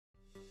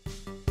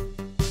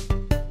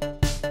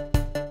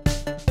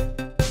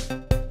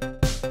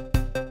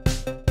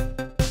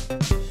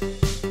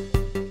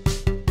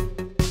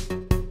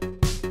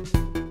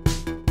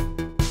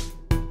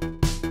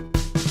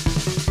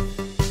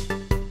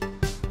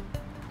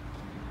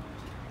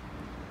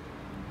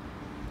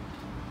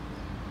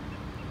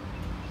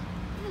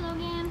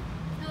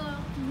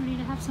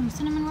Have some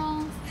cinnamon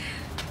rolls.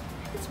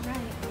 That's right.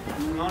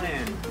 Come on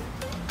in.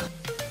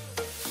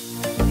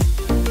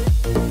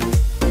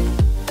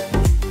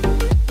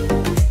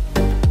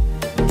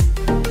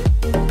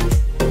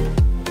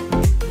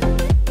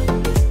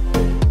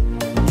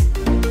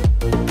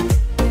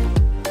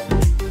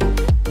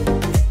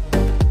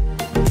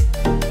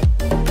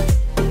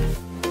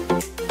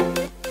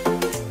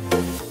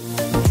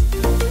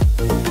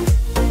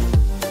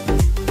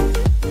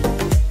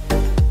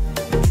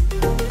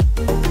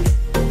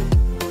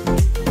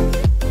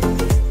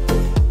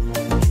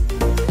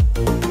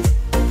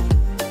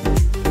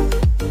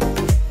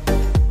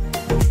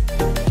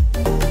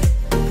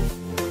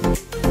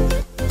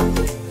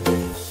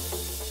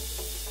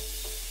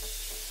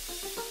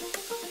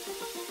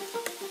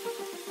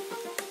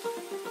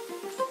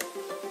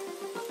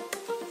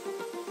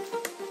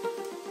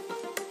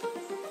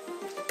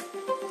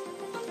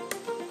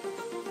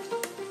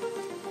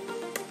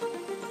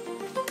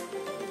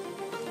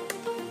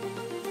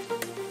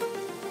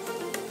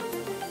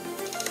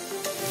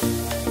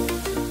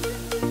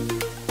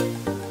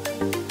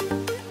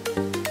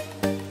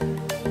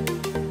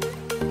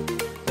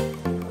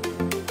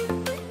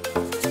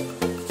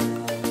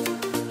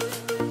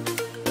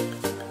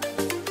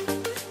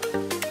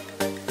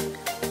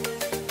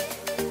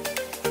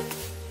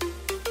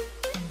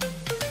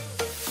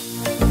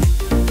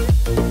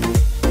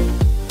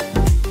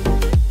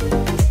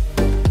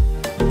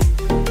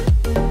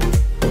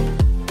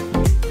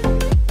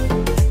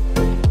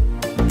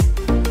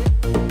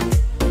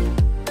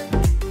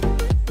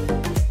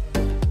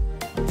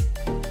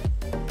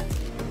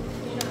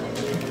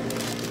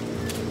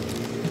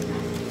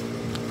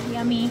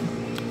 Yummy.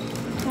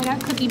 I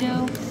got cookie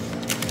dough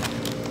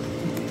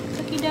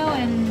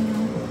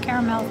and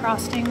caramel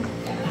frosting.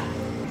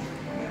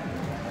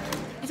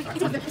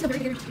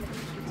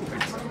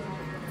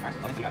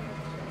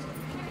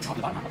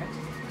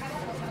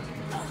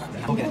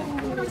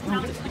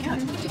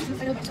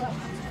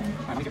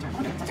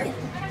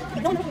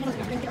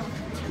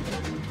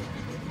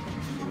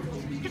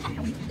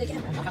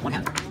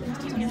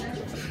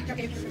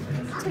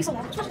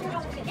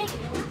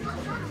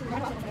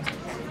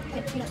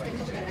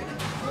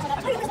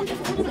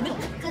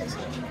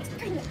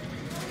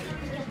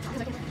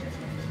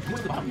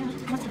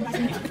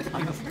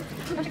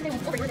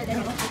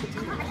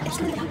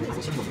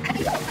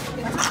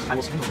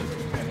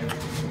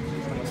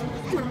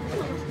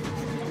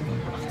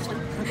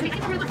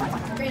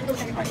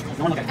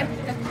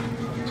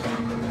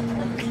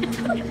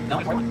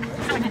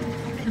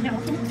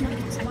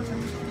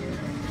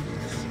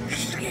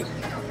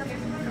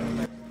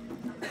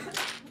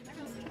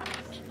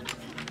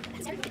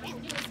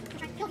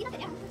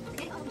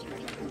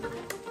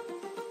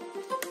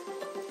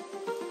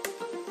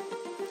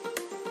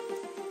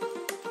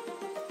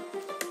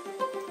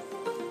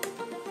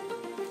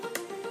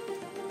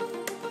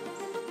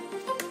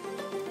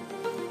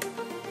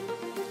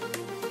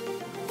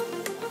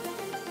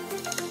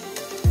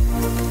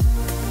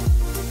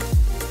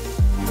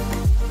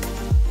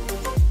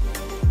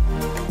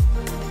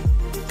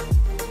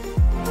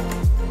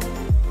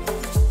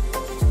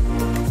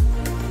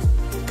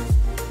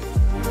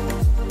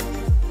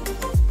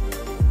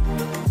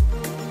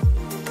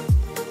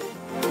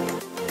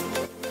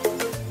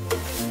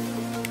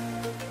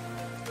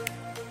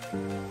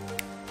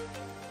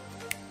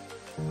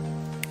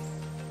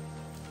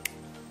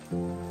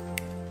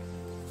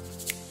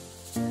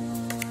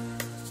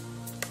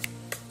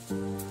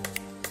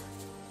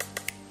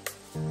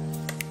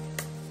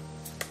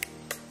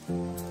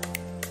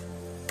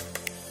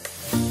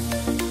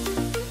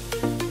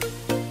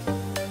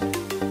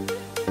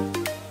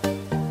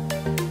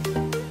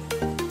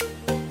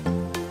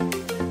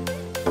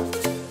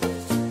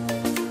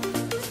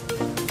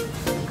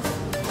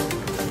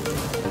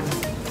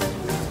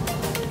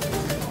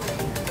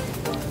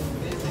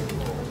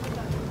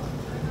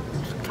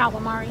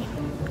 Calamari.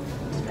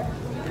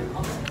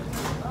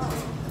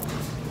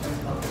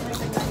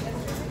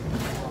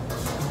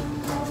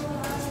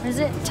 What is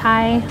it?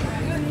 Thai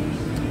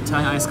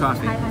Thai iced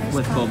coffee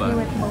with boba.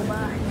 With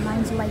boba. And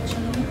mine's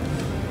lychee.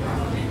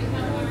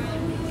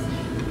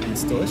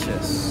 It's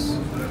delicious.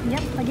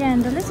 Yep.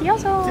 Again,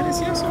 delicioso.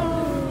 Delicioso.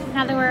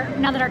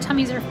 Now that our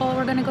tummies are full,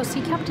 we're gonna go see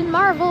Captain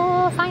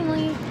Marvel.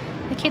 Finally,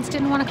 the kids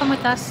didn't want to come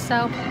with us,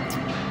 so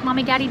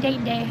mommy daddy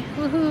date day.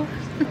 Woohoo!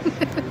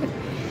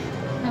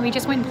 And we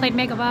just went and played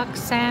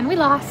Megabucks, and we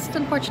lost,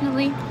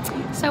 unfortunately.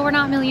 So we're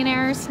not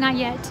millionaires, not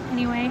yet.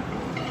 Anyway,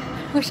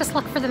 wish us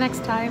luck for the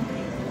next time.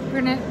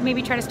 We're gonna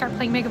maybe try to start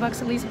playing Megabucks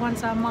at least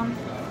once a month.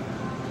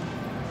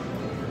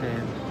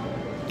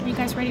 Are you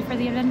guys ready for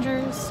the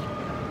Avengers?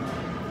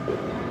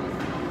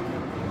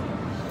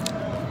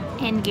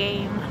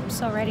 Endgame. I'm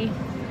so ready.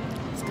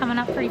 It's coming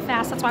up pretty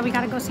fast. That's why we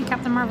gotta go see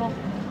Captain Marvel.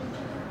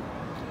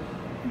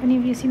 Have any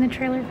of you seen the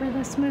trailer for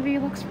this movie?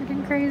 It looks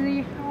freaking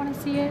crazy. I wanna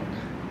see it.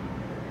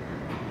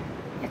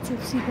 It's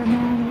if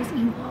Superman was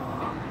evil.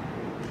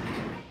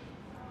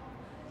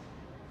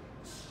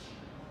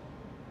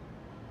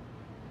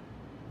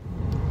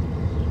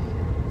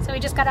 So we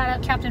just got out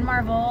of Captain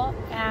Marvel,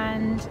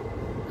 and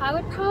I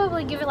would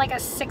probably give it like a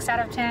 6 out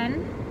of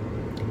 10.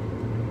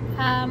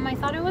 I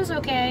thought it was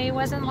okay. It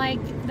wasn't like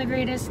the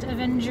greatest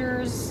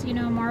Avengers, you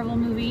know, Marvel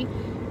movie.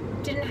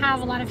 Didn't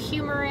have a lot of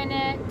humor in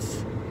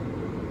it,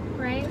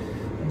 right?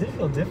 It did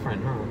feel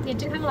different, huh? It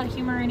didn't have a lot of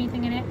humor or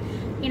anything in it.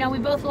 You know, we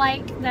both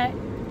like that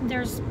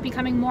there's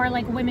becoming more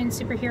like women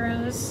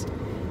superheroes.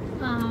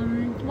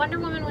 Wonder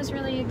Woman was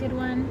really a good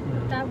one.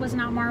 That was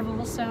not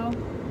Marvel, so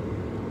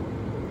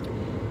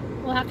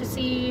we'll have to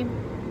see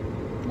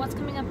what's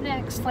coming up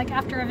next. Like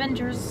after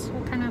Avengers,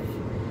 what kind of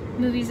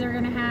movies they're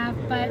gonna have.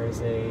 Yeah, but there's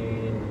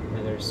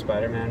another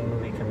Spider-Man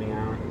movie coming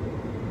out.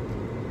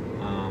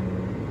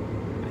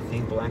 I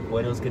think Black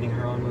Widow's getting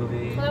her own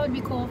movie. Well, that would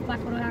be cool if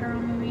Black Widow had her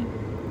own movie.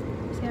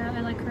 So yeah,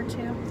 I like her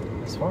too.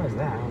 As far as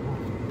that, I don't know.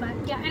 But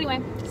yeah,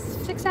 anyway,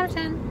 6 out of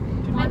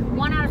 10. Like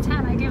 1 out of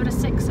 10, I gave it a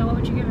 6. So what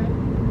would you give it?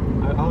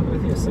 I'll agree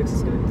with you. A 6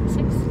 is good. 6?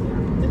 Yeah.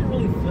 It didn't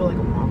really feel like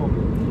a Marvel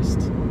movie.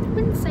 I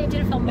wouldn't say it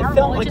didn't feel Marvel. It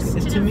felt like, just to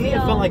didn't me,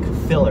 feel... it felt like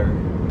filler.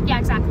 Yeah,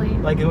 exactly.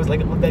 Like it was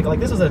like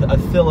this was a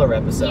filler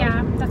episode.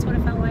 Yeah, that's what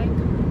it felt like.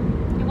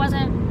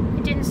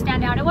 It didn't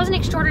stand out. It wasn't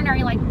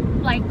extraordinary like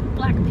Black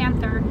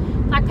Panther.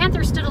 Black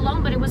Panther stood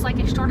alone, but it was like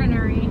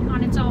extraordinary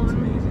on its own. It's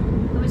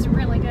amazing. It was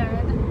really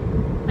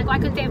good. Like, why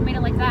couldn't they have made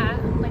it like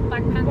that? Like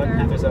Black Panther. Black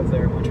Panther's up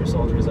there. Winter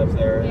Soldier's up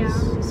there. Yeah.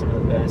 It's some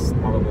of the best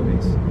Marvel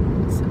movies.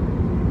 So,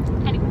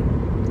 anyway,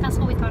 that's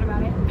what we thought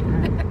about it.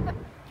 Are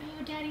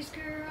you daddy's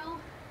girl?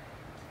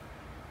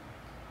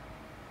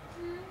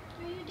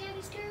 Are you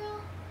daddy's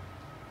girl?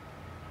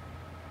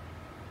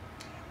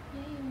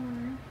 Yeah, you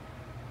are.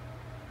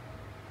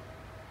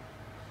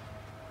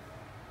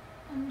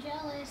 I'm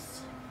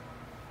jealous.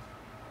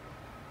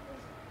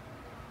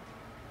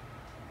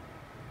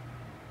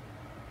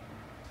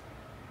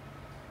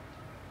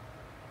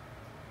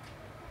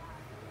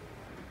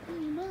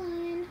 Come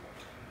on.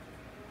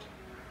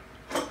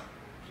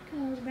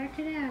 Goes back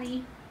to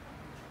daddy.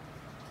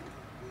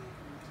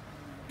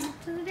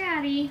 Back to the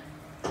daddy.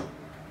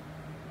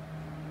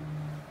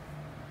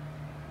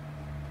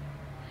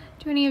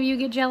 Do any of you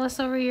get jealous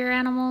over your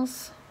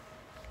animals?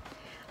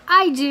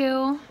 I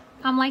do.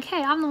 I'm like,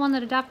 hey, I'm the one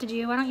that adopted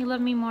you. Why don't you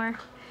love me more?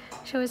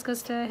 She always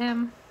goes to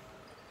him.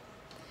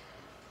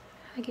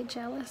 I get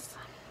jealous.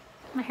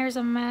 My hair's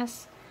a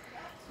mess.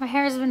 My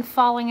hair's been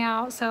falling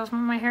out, so if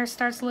my hair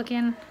starts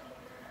looking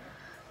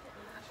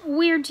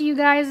weird to you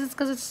guys, it's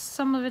because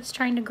some of it's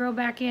trying to grow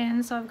back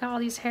in, so I've got all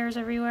these hairs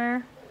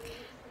everywhere.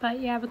 But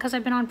yeah, because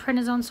I've been on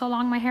prednisone so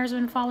long, my hair's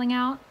been falling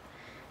out.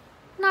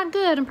 Not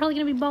good. I'm probably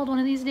going to be bald one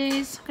of these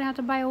days. I'm going to have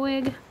to buy a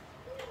wig.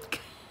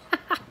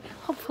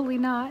 Hopefully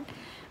not.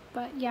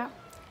 But yeah.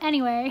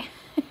 Anyway.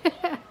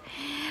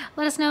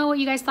 Let us know what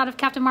you guys thought of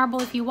Captain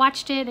Marvel if you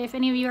watched it. If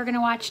any of you are going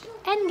to watch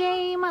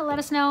Endgame, let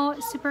us know.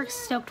 Super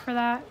stoked for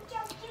that.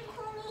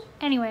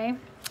 Anyway,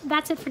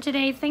 that's it for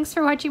today. Thanks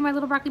for watching my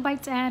little broccoli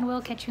bites, and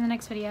we'll catch you in the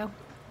next video.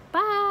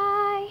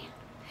 Bye!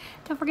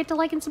 Don't forget to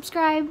like and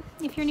subscribe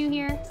if you're new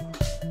here.